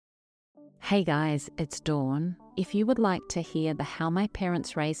Hey guys, it's Dawn. If you would like to hear the How My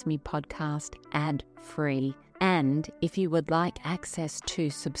Parents Raised Me podcast ad-free, and if you would like access to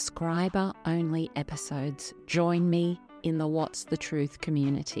subscriber-only episodes, join me in the What's the Truth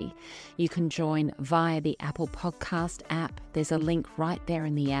community. You can join via the Apple Podcast app. There's a link right there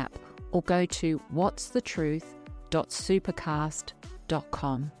in the app, or go to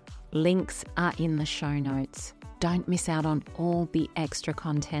whatsthetruth.supercast.com. Links are in the show notes. Don't miss out on all the extra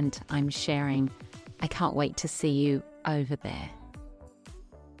content I'm sharing. I can't wait to see you over there.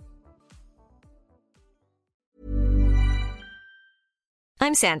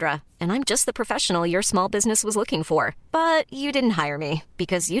 I'm Sandra, and I'm just the professional your small business was looking for. But you didn't hire me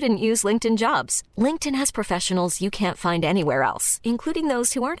because you didn't use LinkedIn Jobs. LinkedIn has professionals you can't find anywhere else, including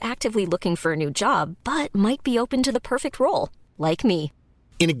those who aren't actively looking for a new job, but might be open to the perfect role, like me.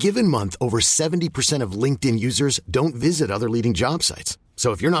 In a given month, over 70% of LinkedIn users don't visit other leading job sites.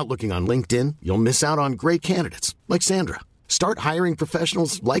 So if you're not looking on LinkedIn, you'll miss out on great candidates like Sandra. Start hiring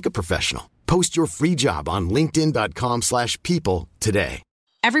professionals like a professional. Post your free job on linkedin.com/people today.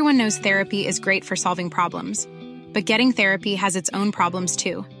 Everyone knows therapy is great for solving problems, but getting therapy has its own problems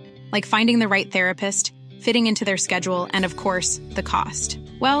too, like finding the right therapist, fitting into their schedule, and of course, the cost.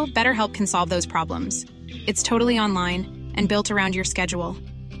 Well, BetterHelp can solve those problems. It's totally online and built around your schedule.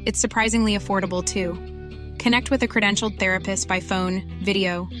 It's surprisingly affordable, too. Connect with a credentialed therapist by phone,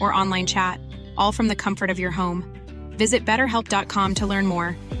 video, or online chat, all from the comfort of your home. Visit BetterHelp.com to learn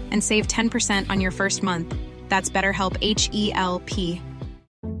more and save 10% on your first month. That's BetterHelp, H-E-L-P.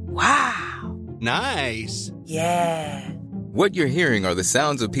 Wow. Nice. Yeah. What you're hearing are the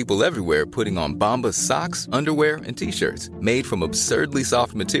sounds of people everywhere putting on Bombas socks, underwear, and T-shirts made from absurdly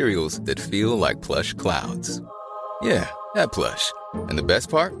soft materials that feel like plush clouds. Yeah, that plush. And the best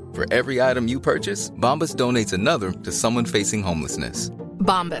part? For every item you purchase, Bombas donates another to someone facing homelessness.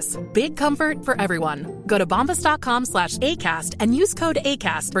 Bombas. Big comfort for everyone. Go to bombas.com/ACAST and use code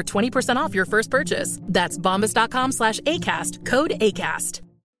ACAST for 20% off your first purchase. That's bombas.com/ACAST. Code ACAST.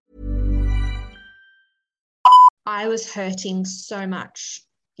 I was hurting so much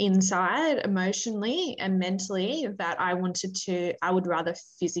inside, emotionally and mentally, that I would rather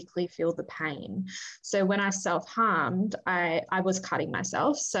physically feel the pain. So when I self-harmed, I was cutting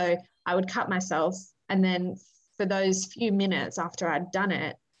myself. So I would cut myself, and then for those few minutes after I'd done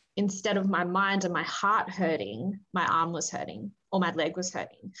it, instead of my mind and my heart hurting, my arm was hurting or my leg was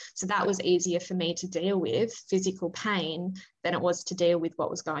hurting. So that was easier for me to deal with physical pain than it was to deal with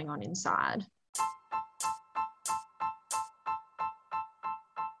what was going on inside.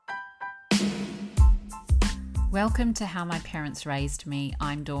 Welcome to How My Parents Raised Me.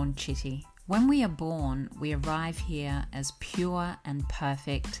 I'm Dawn Chitty. When we are born, we arrive here as pure and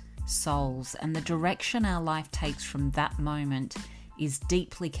perfect souls, and the direction our life takes from that moment is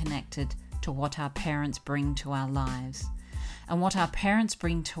deeply connected to what our parents bring to our lives. And what our parents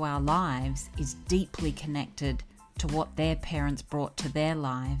bring to our lives is deeply connected to what their parents brought to their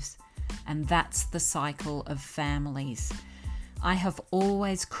lives. And that's the cycle of families. I have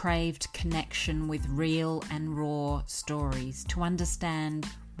always craved connection with real and raw stories to understand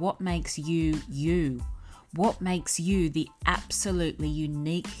what makes you you, what makes you the absolutely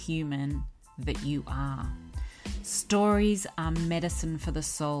unique human that you are. Stories are medicine for the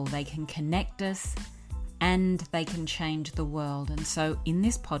soul. They can connect us and they can change the world. And so in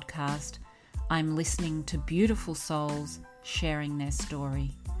this podcast, I'm listening to beautiful souls sharing their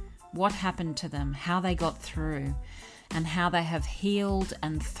story. What happened to them, how they got through, and how they have healed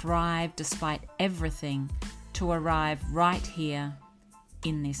and thrived despite everything to arrive right here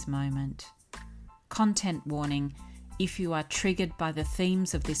in this moment. Content warning: if you are triggered by the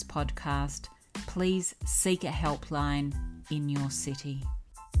themes of this podcast, please seek a helpline in your city.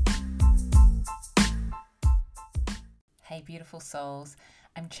 Hey beautiful souls,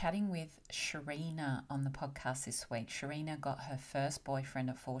 I'm chatting with Sharina on the podcast this week. Sharina got her first boyfriend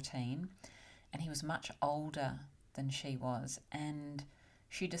at 14, and he was much older than she was, and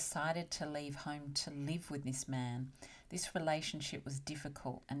she decided to leave home to live with this man. This relationship was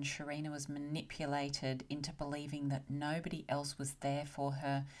difficult, and Sharina was manipulated into believing that nobody else was there for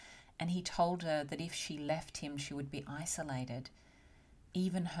her, and he told her that if she left him, she would be isolated.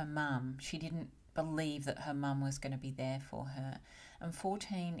 Even her mum, she didn't believe that her mum was going to be there for her. And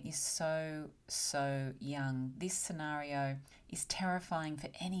 14 is so young. This scenario is terrifying for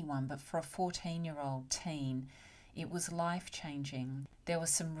anyone, but for a 14-year-old teen, it was life-changing. There were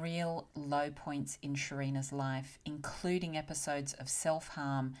some real low points in Sharina's life, including episodes of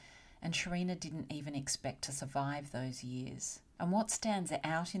self-harm, and Sharina didn't even expect to survive those years. And what stands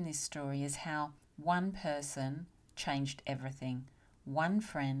out in this story is how one person changed everything. One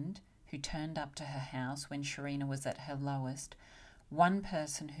friend who turned up to her house when Sharina was at her lowest, one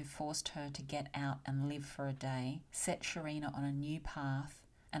person who forced her to get out and live for a day, set Sharina on a new path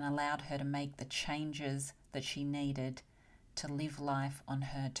and allowed her to make the changes that she needed to live life on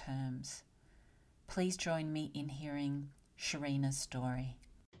her terms. Please join me in hearing Sharina's story.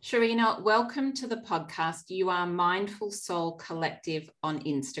 Sharina, welcome to the podcast. You are Mindful Soul Collective on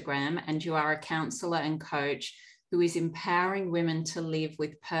Instagram, and you are a counsellor and coach who is empowering women to live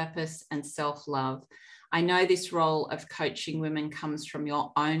with purpose and self-love. I know this role of coaching women comes from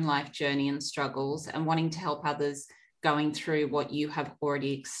your own life journey and struggles and wanting to help others going through what you have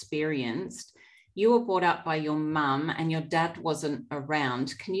already experienced. You were brought up by your mum and your dad wasn't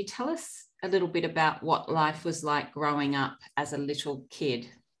around. Can you tell us a little bit about what life was like growing up as a little kid?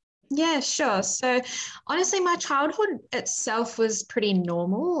 Yeah, sure. So honestly, my childhood itself was pretty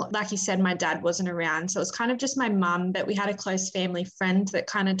normal. Like you said, my dad wasn't around. So it was kind of just my mum, but we had a close family friend that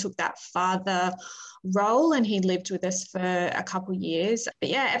kind of took that father role, and he lived with us for a couple of years. But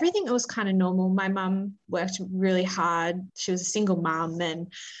yeah, everything was kind of normal. My mum worked really hard. She was a single mum, and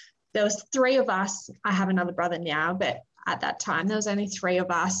there was 3 of us. I have another brother now, but at that time there was only 3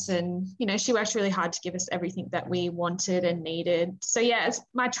 of us, and she worked really hard to give us everything that we wanted and needed. So yeah,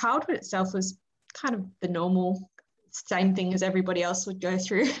 my childhood itself was kind of the normal same thing as everybody else would go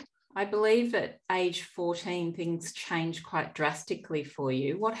through. I believe at age 14 things changed quite drastically for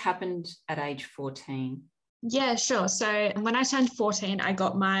you. What happened at age 14? Yeah, sure. So when I turned 14, I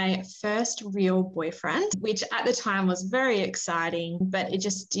got my first real boyfriend, which at the time was very exciting, but it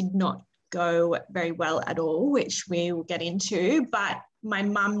just did not go very well at all, which we will get into. But my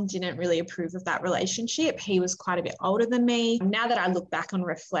mum didn't really approve of that relationship. He was quite a bit older than me. Now that I look back and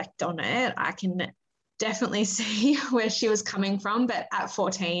reflect on it, I can definitely see where she was coming from. But at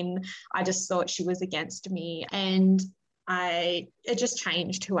 14, I just thought she was against me. And it just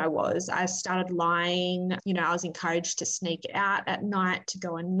changed who I was. I started lying. I was encouraged to sneak out at night to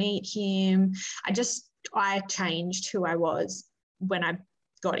go and meet him. I changed who I was when I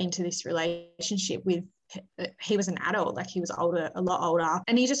got into this relationship with, he was an adult, like he was older, a lot older.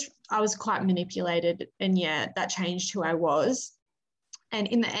 And I was quite manipulated. And yeah, that changed who I was. And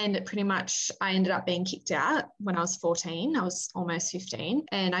in the end, I ended up being kicked out when I was 14. I was almost 15.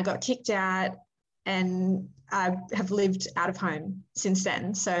 And I got kicked out, and I have lived out of home since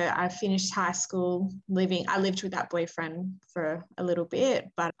then. So I finished high school I lived with that boyfriend for a little bit,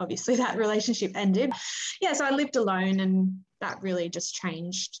 but obviously that relationship ended. Yeah, so I lived alone, and that really just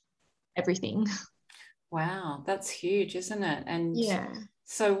changed everything. Wow, that's huge, isn't it? And yeah.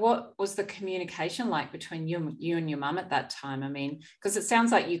 So what was the communication like between you and your mum at that time? I mean, because it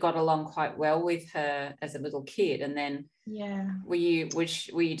sounds like you got along quite well with her as a little kid, and then were you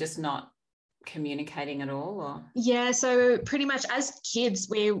just not communicating at all? Or yeah, so pretty much as kids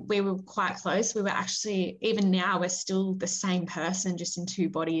we were quite close. We were actually, even now we're still the same person, just in 2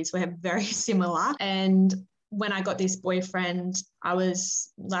 bodies. We're very similar. And when I got this boyfriend, I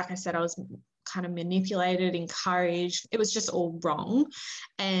was, like I said, I was kind of manipulated, encouraged. It was just all wrong,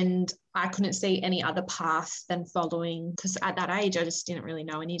 and I couldn't see any other path than following, because at that age I just didn't really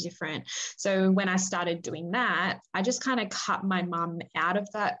know any different. So when I started doing that, I just kind of cut my mum out of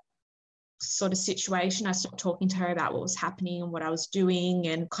that sort of situation. I stopped talking to her about what was happening and what I was doing,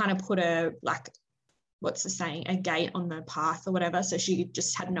 and kind of put a gate on the path or whatever. So she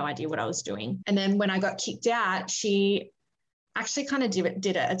just had no idea what I was doing. And then when I got kicked out, she actually kind of did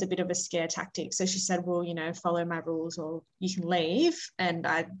it as a bit of a scare tactic. So she said, well, follow my rules or you can leave. And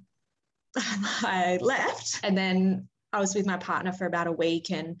I left. And then I was with my partner for about a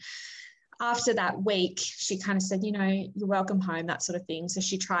week. And after that week, she kind of said, you're welcome home, that sort of thing. So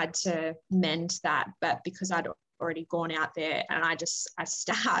she tried to mend that, but because I'd already gone out there and I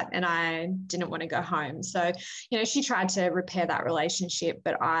stayed and I didn't want to go home. So, she tried to repair that relationship,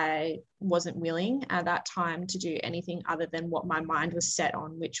 but I wasn't willing at that time to do anything other than what my mind was set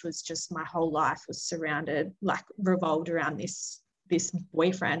on, which was just my whole life was revolved around this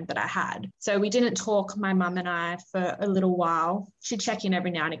boyfriend that I had. So we didn't talk, my mum and I, for a little while. She'd check in every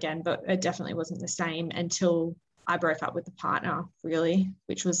now and again, but it definitely wasn't the same until I broke up with the partner, really,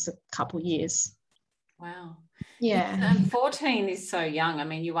 which was a couple years. Wow. Yeah. 14 is so young. I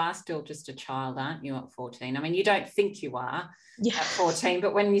mean, you are still just a child, aren't you, at 14? I mean, you don't think you are at 14,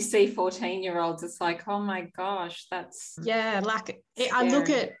 but when you see 14-year-olds, it's like, oh my gosh, that's scary. I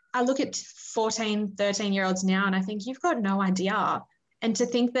look at 14, 13-year-olds now, and I think you've got no idea. And to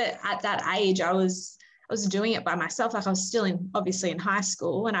think that at that age I was doing it by myself, like I was still obviously in high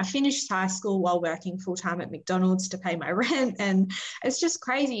school, and I finished high school while working full-time at McDonald's to pay my rent. And it's just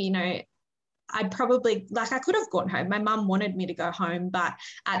crazy, I probably, like, I could have gone home. My mum wanted me to go home, but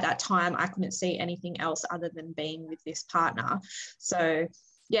at that time I couldn't see anything else other than being with this partner. So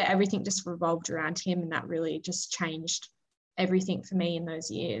yeah, everything just revolved around him, and that really just changed everything for me in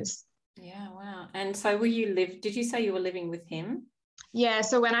those years. Yeah, wow. And so did you say you were living with him? Yeah,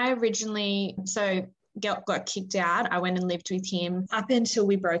 so when I originally got kicked out, I went and lived with him up until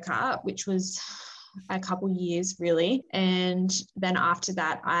we broke up, which was a couple years really. And then after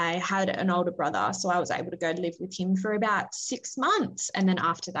that, I had an older brother, so I was able to go live with him for about 6 months. And then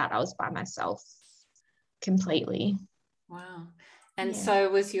after that, I was by myself completely. Wow. And so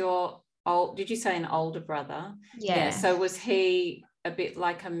was did you say an older brother? Yeah. So was he a bit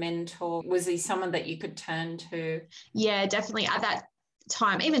like a mentor? Was he someone that you could turn to? Yeah, definitely. At that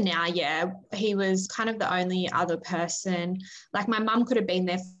time, even now, yeah, he was kind of the only other person. Like, my mum could have been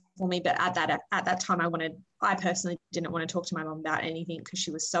there for me, but at that time I personally didn't want to talk to my mum about anything, because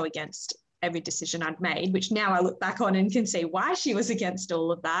she was so against every decision I'd made, which now I look back on and can see why she was against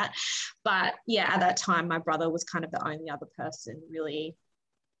all of that. But yeah, at that time, my brother was kind of the only other person really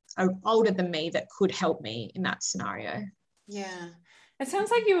older than me that could help me in that scenario. Yeah. It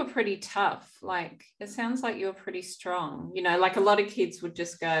sounds like you were pretty tough. Like, it sounds like you were pretty strong. You know, like a lot of kids would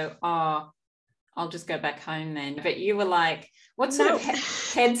just go, oh, I'll just go back home then. But you were like, what sort of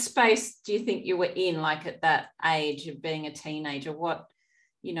headspace do you think you were in, like at that age of being a teenager? What,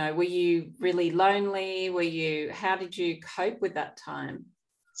 you know, were you really lonely? How did you cope with that time?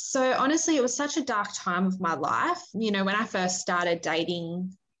 So honestly, it was such a dark time of my life. You know, when I first started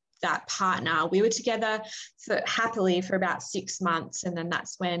dating that partner, we were together happily for about 6 months. And then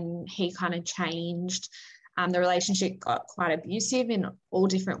that's when he kind of changed. The relationship got quite abusive in all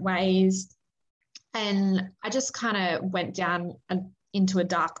different ways. And I just kind of went down into a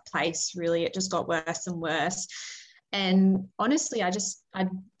dark place, really. It just got worse and worse. And honestly, I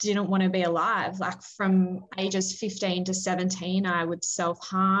didn't want to be alive. Like, from ages 15 to 17, I would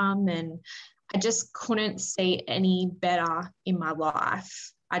self-harm, and I just couldn't see any better in my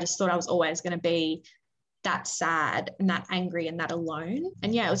life. I just thought I was always going to be that sad and that angry and that alone.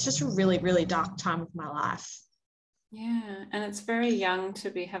 And yeah, it was just a really, really dark time of my life. Yeah, and it's very young to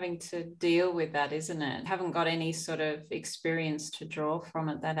be having to deal with that, isn't it? Haven't got any sort of experience to draw from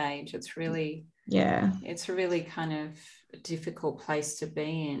at that age. It's really kind of a difficult place to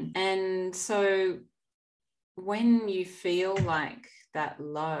be in. And so when you feel like that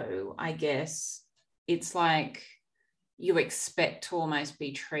low, I guess it's like you expect to almost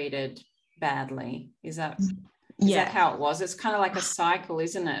be treated badly. Is that how it was? It's kind of like a cycle,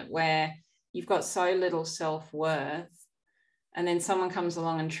 isn't it? Where you've got so little self-worth, and then someone comes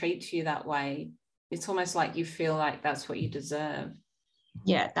along and treats you that way. It's almost like you feel like that's what you deserve.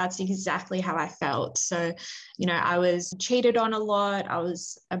 Yeah, that's exactly how I felt. So, you know, I was cheated on a lot. I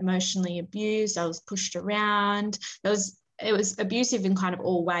was emotionally abused. I was pushed around. It was abusive in kind of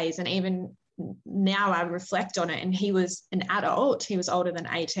all ways. And even now I reflect on it, and he was an adult. He was older than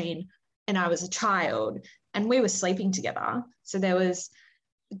 18, and I was a child, and we were sleeping together. So there was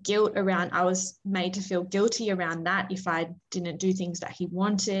guilt around, I was made to feel guilty around that if I didn't do things that he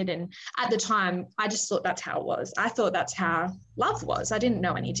wanted. And at the time, I just thought that's how it was. I thought that's how love was. I didn't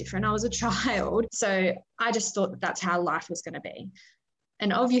know any different. I was a child. So I just thought that that's how life was going to be.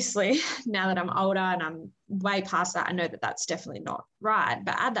 And obviously, now that I'm older and I'm way past that, I know that that's definitely not right.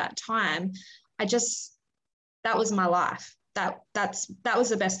 But at that time, that was my life. That was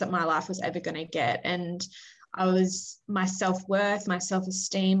the best that my life was ever going to get. And my self-worth, my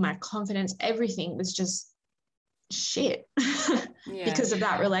self-esteem, my confidence, everything was just shit because of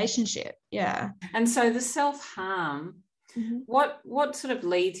that relationship. Yeah. And so the self-harm, what sort of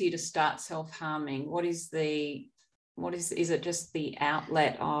leads you to start self-harming? Is it just the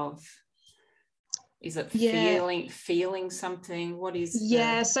outlet of, is it feeling something? What is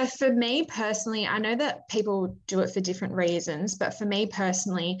so for me personally, I know that people do it for different reasons, but for me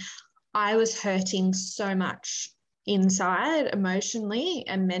personally, I was hurting so much inside, emotionally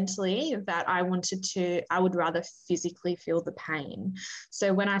and mentally, that I would rather physically feel the pain.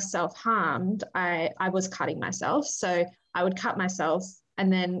 So when I self-harmed, I was cutting myself. So I would cut myself,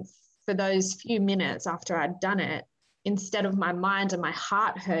 and then for those few minutes after I'd done it, instead of my mind and my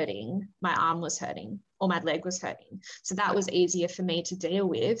heart hurting, my arm was hurting or my leg was hurting. So that was easier for me to deal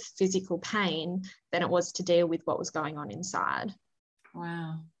with physical pain than it was to deal with what was going on inside.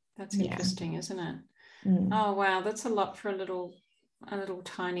 Wow. That's interesting, isn't it? Oh, wow. That's a lot for a little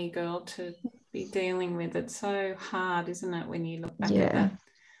tiny girl to be dealing with. It's so hard, isn't it, when you look back at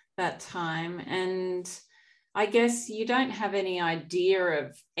that time? And I guess you don't have any idea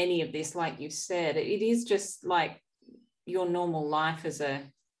of any of this, like you said. It is just like your normal life as a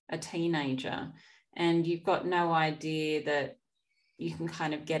a teenager and you've got no idea that you can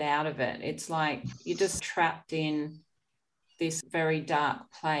kind of get out of it. It's like you're just trapped in this very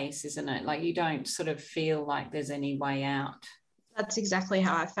dark place, isn't it? Like you don't sort of feel like there's any way out. That's exactly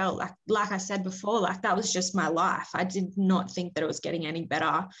how I felt. Like I said before, like that was just my life. I did not think that it was getting any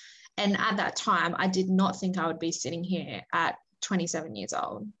better. And at that time, I did not think I would be sitting here at 27 years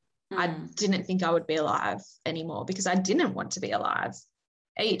old. I didn't think I would be alive anymore because I didn't want to be alive.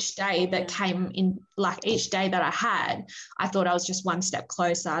 Each day that came in, like each day that I had, I thought I was just one step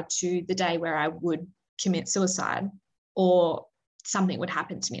closer to the day where I would commit suicide or something would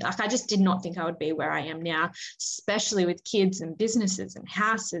happen to me. Like I just did not think I would be where I am now, especially with kids and businesses and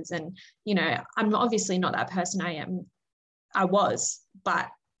houses. And, you know, I'm obviously not that person I was, but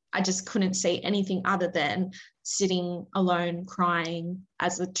I just couldn't see anything other than sitting alone, crying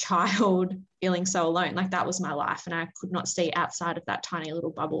as a child, feeling so alone. Like that was my life. And I could not see outside of that tiny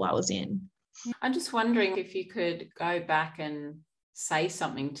little bubble I was in. I'm just wondering if you could go back and say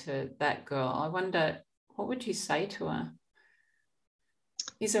something to that girl. I wonder, what would you say to her?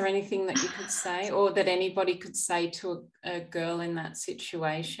 Is there anything that you could say or that anybody could say to a girl in that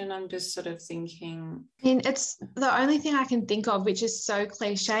situation? I'm just sort of thinking. I mean, it's the only thing I can think of, which is so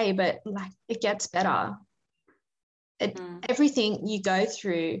cliche, but like it gets better. Everything you go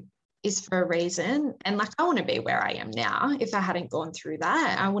through is for a reason. And like, I want to be where I am now. If I hadn't gone through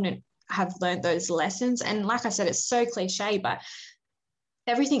that, I wouldn't have learned those lessons. And like I said, it's so cliche, but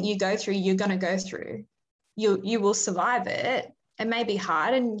everything you go through, you're going to go through. You will survive it. It may be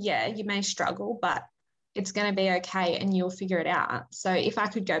hard and yeah, you may struggle, but it's going to be okay and you'll figure it out. So if I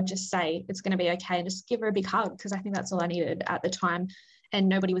could go just say it's going to be okay and just give her a big hug, because I think that's all I needed at the time and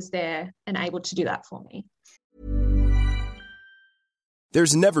nobody was there and able to do that for me.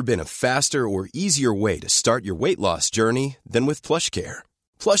 There's never been a faster or easier way to start your weight loss journey than with PlushCare.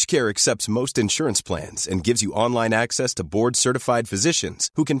 PlushCare accepts most insurance plans and gives you online access to board-certified physicians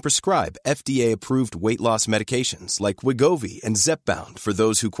who can prescribe FDA-approved weight loss medications like Wegovy and Zepbound for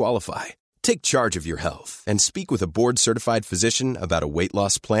those who qualify. Take charge of your health and speak with a board-certified physician about a weight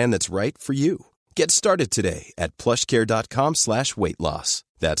loss plan that's right for you. Get started today at plushcare.com/weight-loss.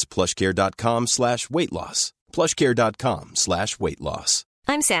 That's plushcare.com/weight-loss. plushcare.com/weight-loss.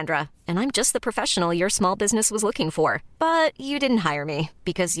 I'm Sandra, and I'm just the professional your small business was looking for. But you didn't hire me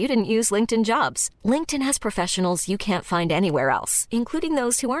because you didn't use LinkedIn Jobs. LinkedIn has professionals you can't find anywhere else, including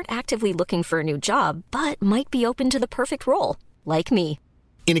those who aren't actively looking for a new job, but might be open to the perfect role, like me.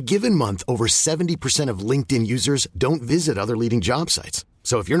 In a given month, over 70% of LinkedIn users don't visit other leading job sites.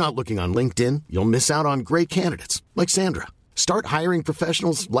 So if you're not looking on LinkedIn, you'll miss out on great candidates like Sandra. Start hiring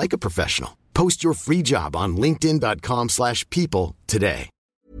professionals like a professional. Post your free job on linkedin.com/people today.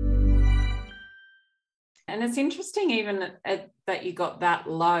 And it's interesting even that you got that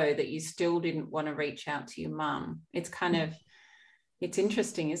low that you still didn't want to reach out to your mum. It's kind of, it's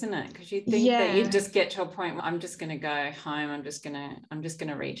interesting, isn't it? Because you think that you just get to a point where I'm just going to go home. I'm just going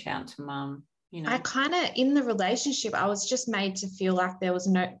to reach out to mum. You know, I kind of, in the relationship, I was just made to feel like there was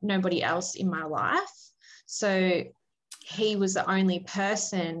nobody else in my life. So he was the only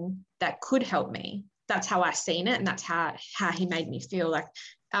person that could help me. That's how I seen it. And that's how he made me feel. Like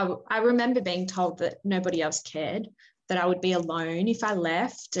I remember being told that nobody else cared, that I would be alone if I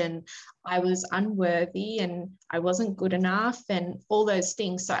left and I was unworthy and I wasn't good enough and all those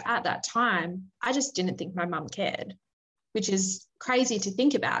things. So at that time, I just didn't think my mum cared, which is crazy to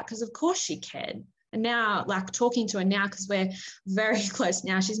think about because of course she cared. And now, like talking to her now, because we're very close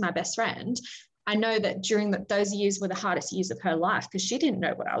now, she's my best friend. I know that during those years were the hardest years of her life because she didn't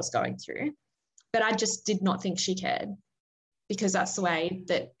know what I was going through, but I just did not think she cared because that's the way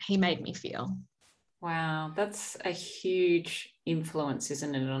that he made me feel. Wow, that's a huge influence,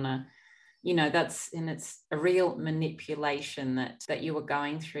 isn't it, on a, you know, and it's a real manipulation that you were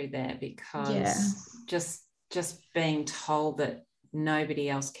going through there because just being told that nobody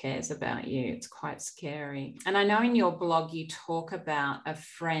else cares about you, it's quite scary. And I know in your blog you talk about a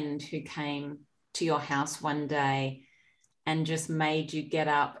friend who came to your house one day and just made you get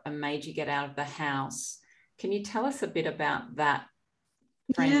up and made you get out of the house. Can you tell us a bit about that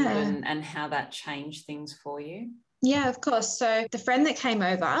friend and how that changed things for you? Yeah, of course. So the friend that came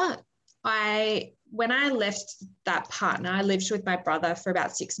over, when I left that partner, I lived with my brother for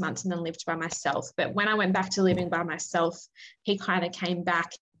about 6 months and then lived by myself. But when I went back to living by myself, he kind of came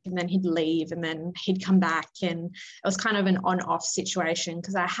back and then he'd leave and then he'd come back. And it was kind of an on-off situation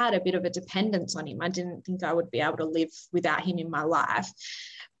because I had a bit of a dependence on him. I didn't think I would be able to live without him in my life.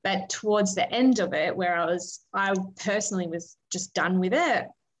 But towards the end of it, where I personally was just done with it,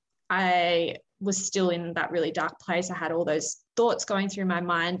 I was still in that really dark place. I had all those thoughts going through my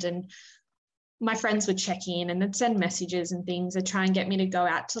mind, and my friends would check in and they'd send messages and things. They'd try and get me to go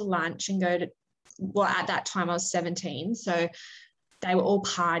out to lunch and go to, well, at that time I was 17. So they were all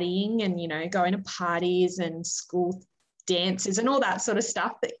partying and, you know, going to parties and school dances and all that sort of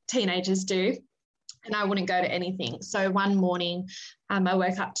stuff that teenagers do. And I wouldn't go to anything. So one morning I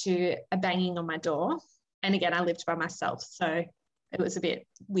woke up to a banging on my door. And again, I lived by myself. So it was a bit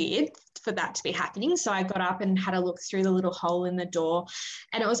weird for that to be happening. So I got up and had a look through the little hole in the door,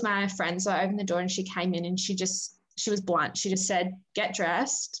 and it was my friend. So I opened the door and she came in and she was blunt. She just said, "Get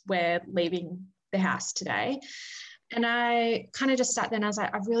dressed. We're leaving the house today." And I kind of just sat there and I was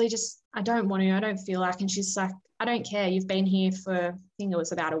like, I don't want to, I don't feel like. And she's like, "I don't care. You've been here for, I think it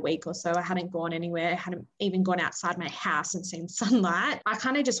was about a week or so. I hadn't gone anywhere. I hadn't even gone outside my house and seen sunlight." I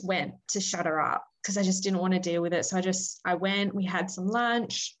kind of just went to shut her up because I just didn't want to deal with it. So I went, we had some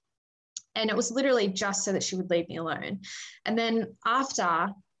lunch, and it was literally just so that she would leave me alone. And then after,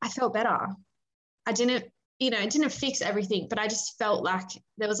 I felt better. I didn't, it didn't fix everything, but I just felt like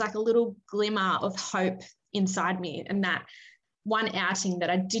there was like a little glimmer of hope inside me. And that one outing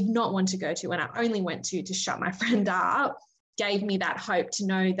that I did not want to go to, and I only went to shut my friend up, gave me that hope to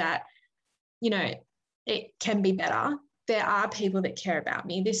know that, it can be better. There are people that care about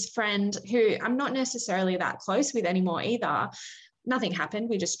me. This friend who I'm not necessarily that close with anymore either, nothing happened.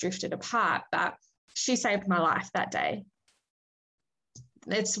 We just drifted apart, but she saved my life that day.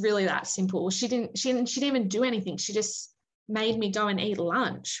 It's really that simple. She didn't even do anything. She just made me go and eat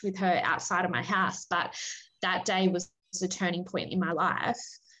lunch with her outside of my house. But that day was a turning point in my life.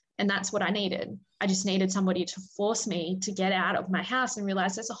 And that's what I needed. I just needed somebody to force me to get out of my house and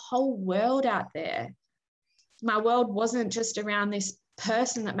realize there's a whole world out there. My world wasn't just around this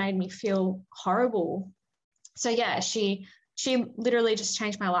person that made me feel horrible. So yeah, she literally just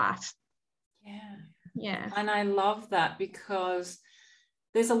changed my life. Yeah. And I love that, because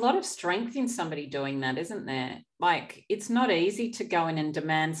there's a lot of strength in somebody doing that, isn't there? Like, it's not easy to go in and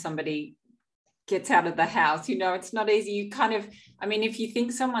demand somebody gets out of the house. It's not easy. You kind of, if you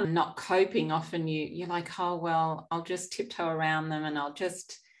think someone not coping, often you're like, oh, well, I'll just tiptoe around them and I'll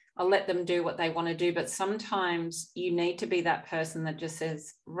let them do what they want to do. But sometimes you need to be that person that just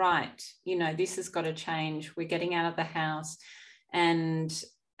says, right, this has got to change. We're getting out of the house. And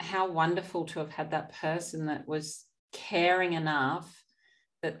how wonderful to have had that person that was caring enough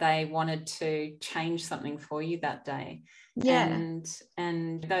that they wanted to change something for you that day. Yeah.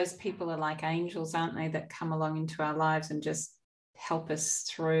 And those people are like angels, aren't they, that come along into our lives and just help us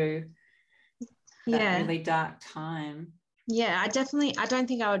through that really dark time. Yeah, I don't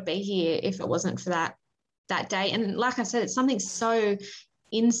think I would be here if it wasn't for that day. And like I said, it's something so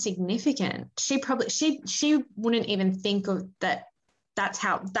insignificant. She wouldn't even think of that.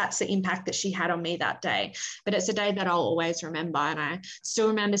 That's the impact that she had on me that day. But it's a day that I'll always remember. And I still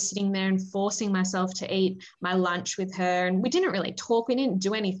remember sitting there and forcing myself to eat my lunch with her. And we didn't really talk. We didn't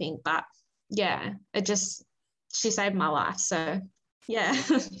do anything. But yeah, she saved my life. So yeah.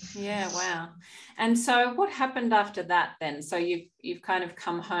 Yeah, wow. And so what happened after that then? So you've kind of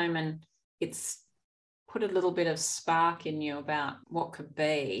come home and it's put a little bit of spark in you about what could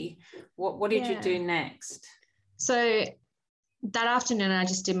be. What did you do next? So that afternoon, I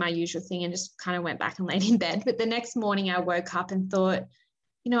just did my usual thing and just kind of went back and laid in bed. But the next morning I woke up and thought,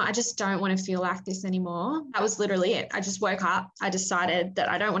 I just don't want to feel like this anymore. That was literally it. I just woke up. I decided that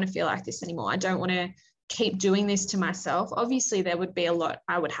I don't want to feel like this anymore. I don't want to keep doing this to myself. Obviously, there would be a lot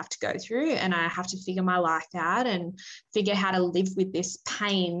I would have to go through, and I have to figure my life out and figure how to live with this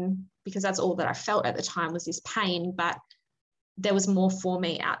pain, because that's all that I felt at the time was this pain. But there was more for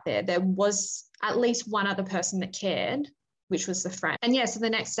me out there. There was at least one other person that cared, which was the friend. And yeah, so the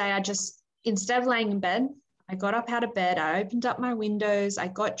next day instead of laying in bed, I got up out of bed, I opened up my windows, I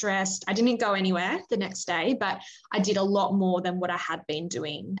got dressed. I didn't go anywhere the next day, but I did a lot more than what I had been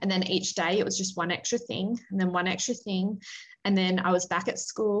doing. And then each day it was just one extra thing and then one extra thing. And then I was back at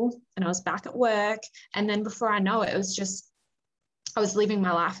school and I was back at work. And then before I know it, I was living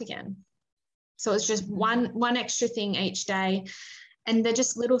my life again. So it was just one extra thing each day. And they're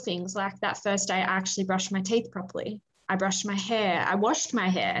just little things. Like that first day, I actually brushed my teeth properly. I brushed my hair. I washed my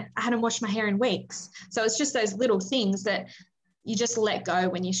hair. I hadn't washed my hair in weeks. So it's just those little things that you just let go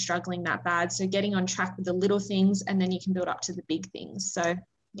when you're struggling that bad. So getting on track with the little things, and then you can build up to the big things. So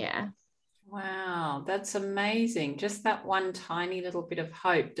yeah. Wow, that's amazing. Just that one tiny little bit of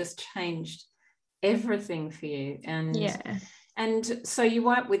hope just changed everything for you. And so you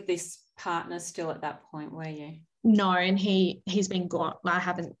weren't with this partner still at that point, were you? No, and he's been gone.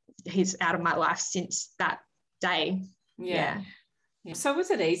 He's out of my life since that day. Yeah. So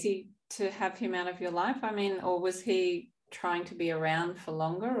was it easy to have him out of your life? I mean, or was he trying to be around for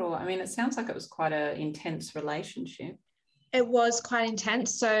longer? Or, I mean, it sounds like it was quite an intense relationship. It was quite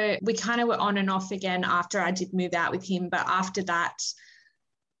intense. So we kind of were on and off again after I did move out with him. But after that,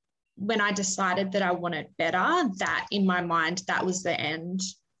 when I decided that I wanted better, that in my mind, that was the end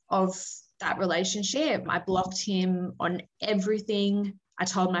of that relationship. I blocked him on everything. I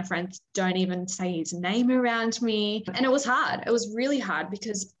told my friends, don't even say his name around me. And it was hard. It was really hard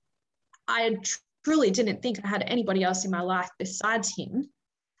because I truly didn't think I had anybody else in my life besides him.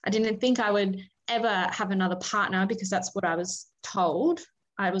 I didn't think I would ever have another partner because that's what I was told.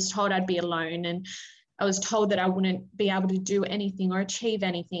 I was told I'd be alone, and I was told that I wouldn't be able to do anything or achieve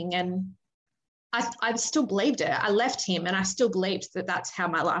anything. And I still believed it. I left him and I still believed that that's how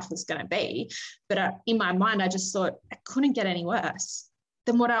my life was going to be. But in my mind, I just thought I couldn't get any worse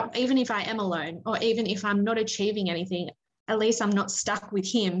than even if I am alone, or even if I'm not achieving anything, at least I'm not stuck with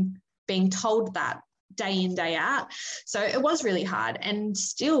him being told that day in, day out. So it was really hard. And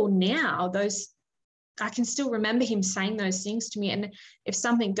still now, I can still remember him saying those things to me. And if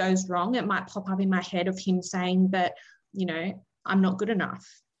something goes wrong, it might pop up in my head of him saying that, I'm not good enough.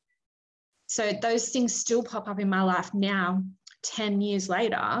 So those things still pop up in my life now, 10 years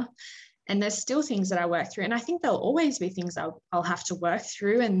later, and there's still things that I work through. And I think there'll always be things I'll have to work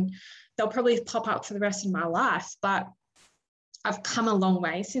through, and they'll probably pop up for the rest of my life. But I've come a long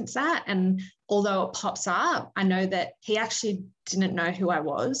way since that. And although it pops up, I know that he actually didn't know who I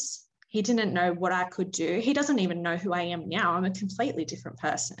was. He didn't know what I could do. He doesn't even know who I am now. I'm a completely different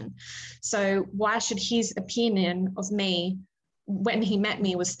person. So why should his opinion of me when he met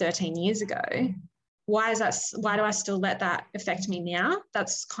me was 13 years ago? Why do I still let that affect me now?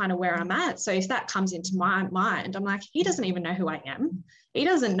 That's kind of where I'm at. So if that comes into my mind, I'm like, he doesn't even know who I am. He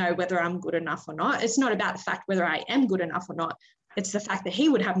doesn't know whether I'm good enough or not. It's not about the fact whether I am good enough or not. It's the fact that he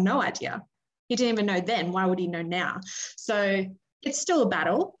would have no idea. He didn't even know then. Why would he know now? So it's still a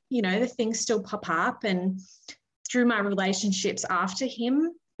battle. The things still pop up. And through my relationships after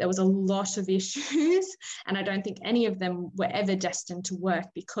him, there was a lot of issues, and I don't think any of them were ever destined to work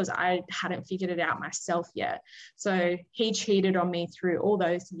because I hadn't figured it out myself yet. So he cheated on me through all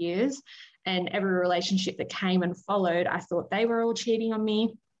those years, and every relationship that came and followed, I thought they were all cheating on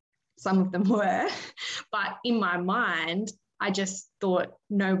me. Some of them were, but in my mind, I just thought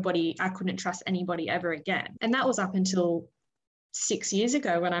I couldn't trust anybody ever again. And that was up until 6 years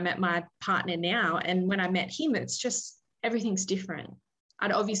ago when I met my partner now. And when I met him, it's just everything's different.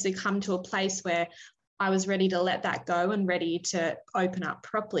 I'd obviously come to a place where I was ready to let that go and ready to open up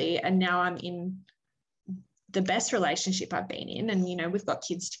properly. And now I'm in the best relationship I've been in. And, we've got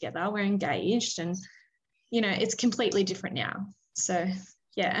kids together, we're engaged, and, it's completely different now. So,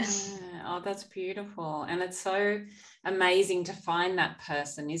 yeah. Oh, that's beautiful. And it's so amazing to find that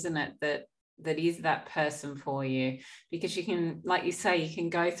person, isn't it? That is that person for you, because you can, like you say, you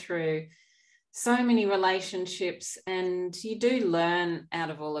can go through so many relationships and you do learn out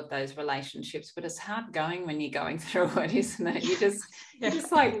of all of those relationships, but it's hard going when you're going through it, isn't it? You're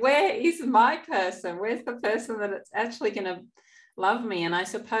just like, where is my person? Where's the person that it's actually going to love me? And I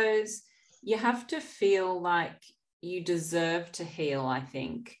suppose you have to feel like you deserve to heal, I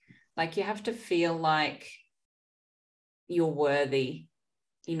think. Like you have to feel like you're worthy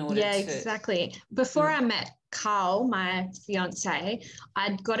in order to... Yeah, exactly. Before I met Carl, my fiance,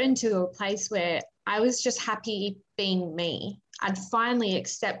 I'd got into a place where I was just happy being me. I'd finally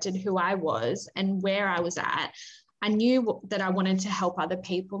accepted who I was and where I was at. I knew that I wanted to help other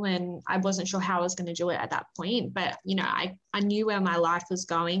people, and I wasn't sure how I was going to do it at that point. But, I knew where my life was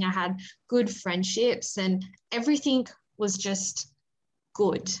going. I had good friendships and everything was just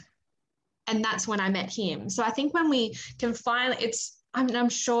good. And that's when I met him. So I think when we can finally, I'm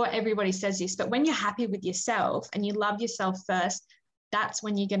sure everybody says this, but when you're happy with yourself and you love yourself first, that's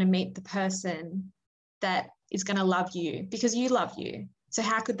when you're going to meet the person that is going to love you, because you love you. So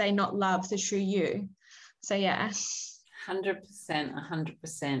how could they not love the true you? So, yeah.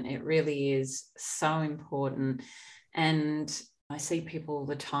 100%. It really is so important. And I see people all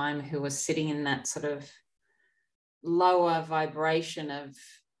the time who are sitting in that sort of lower vibration of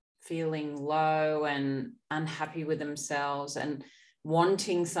feeling low and unhappy with themselves and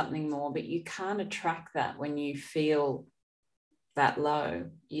wanting something more, but you can't attract that when you feel that low.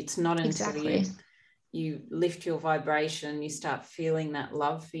 It's not until you lift your vibration, you start feeling that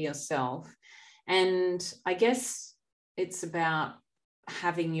love for yourself. And I guess it's about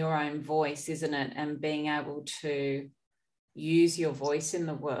having your own voice, isn't it? And being able to use your voice in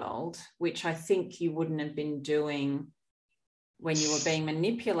the world, which I think you wouldn't have been doing when you were being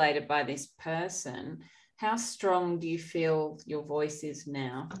manipulated by this person. How strong do you feel your voice is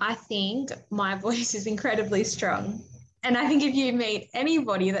now? I think my voice is incredibly strong. And I think if you meet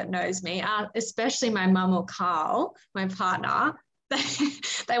anybody that knows me, especially my mum or Carl, my partner,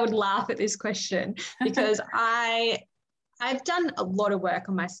 they would laugh at this question because I've done a lot of work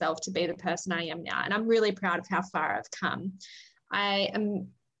on myself to be the person I am now. And I'm really proud of how far I've come. I'm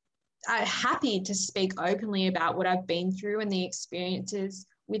happy to speak openly about what I've been through and the experiences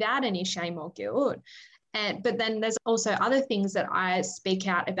without any shame or guilt. But then there's also other things that I speak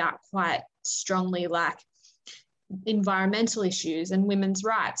out about quite strongly, like environmental issues and women's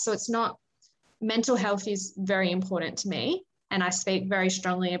rights. So it's not, mental health is very important to me. And I speak very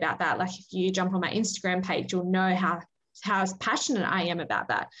strongly about that. Like if you jump on my Instagram page, you'll know how passionate I am about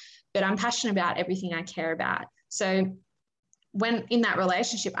that. But I'm passionate about everything I care about. So when in that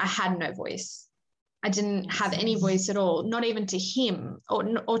relationship, I had no voice. I didn't have any voice at all, not even to him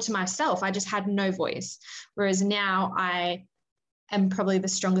or to myself. I just had no voice. Whereas now I am probably the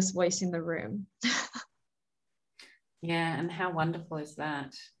strongest voice in the room. Yeah, and how wonderful is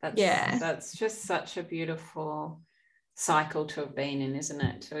that? That's just such a beautiful cycle to have been in, isn't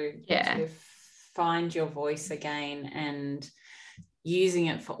it? To find your voice again and using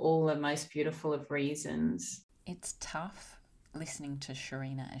it for all the most beautiful of reasons. It's tough listening to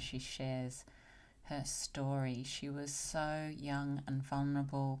Sharina as she shares her story. She was so young and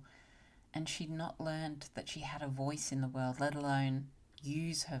vulnerable, and she'd not learned that she had a voice in the world, let alone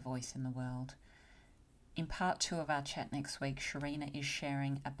use her voice in the world. In part 2 of our chat next week, Sharina is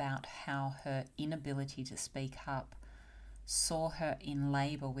sharing about how her inability to speak up saw her in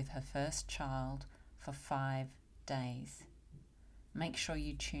labour with her first child for 5 days. Make sure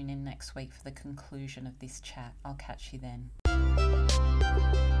you tune in next week for the conclusion of this chat. I'll catch you then.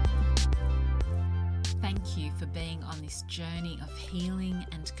 Thank you for being on this journey of healing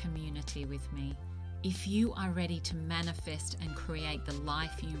and community with me. If you are ready to manifest and create the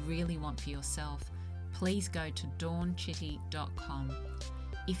life you really want for yourself, please go to dawnchitty.com.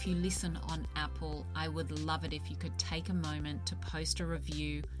 If you listen on Apple, I would love it if you could take a moment to post a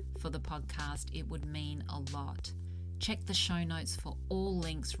review for the podcast. It would mean a lot. Check the show notes for all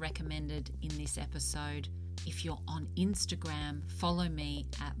links recommended in this episode. If you're on Instagram, follow me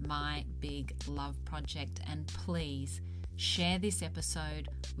at My Big Love Project, and please share this episode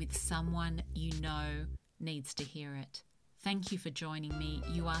with someone you know needs to hear it. Thank you for joining me.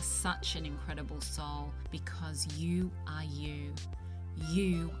 You are such an incredible soul because you are you.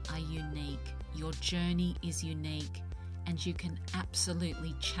 You are unique. Your journey is unique, and you can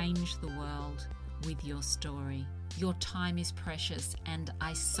absolutely change the world with your story. Your time is precious, and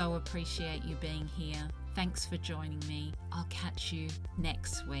I so appreciate you being here. Thanks for joining me. I'll catch you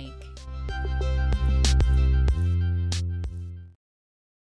next week.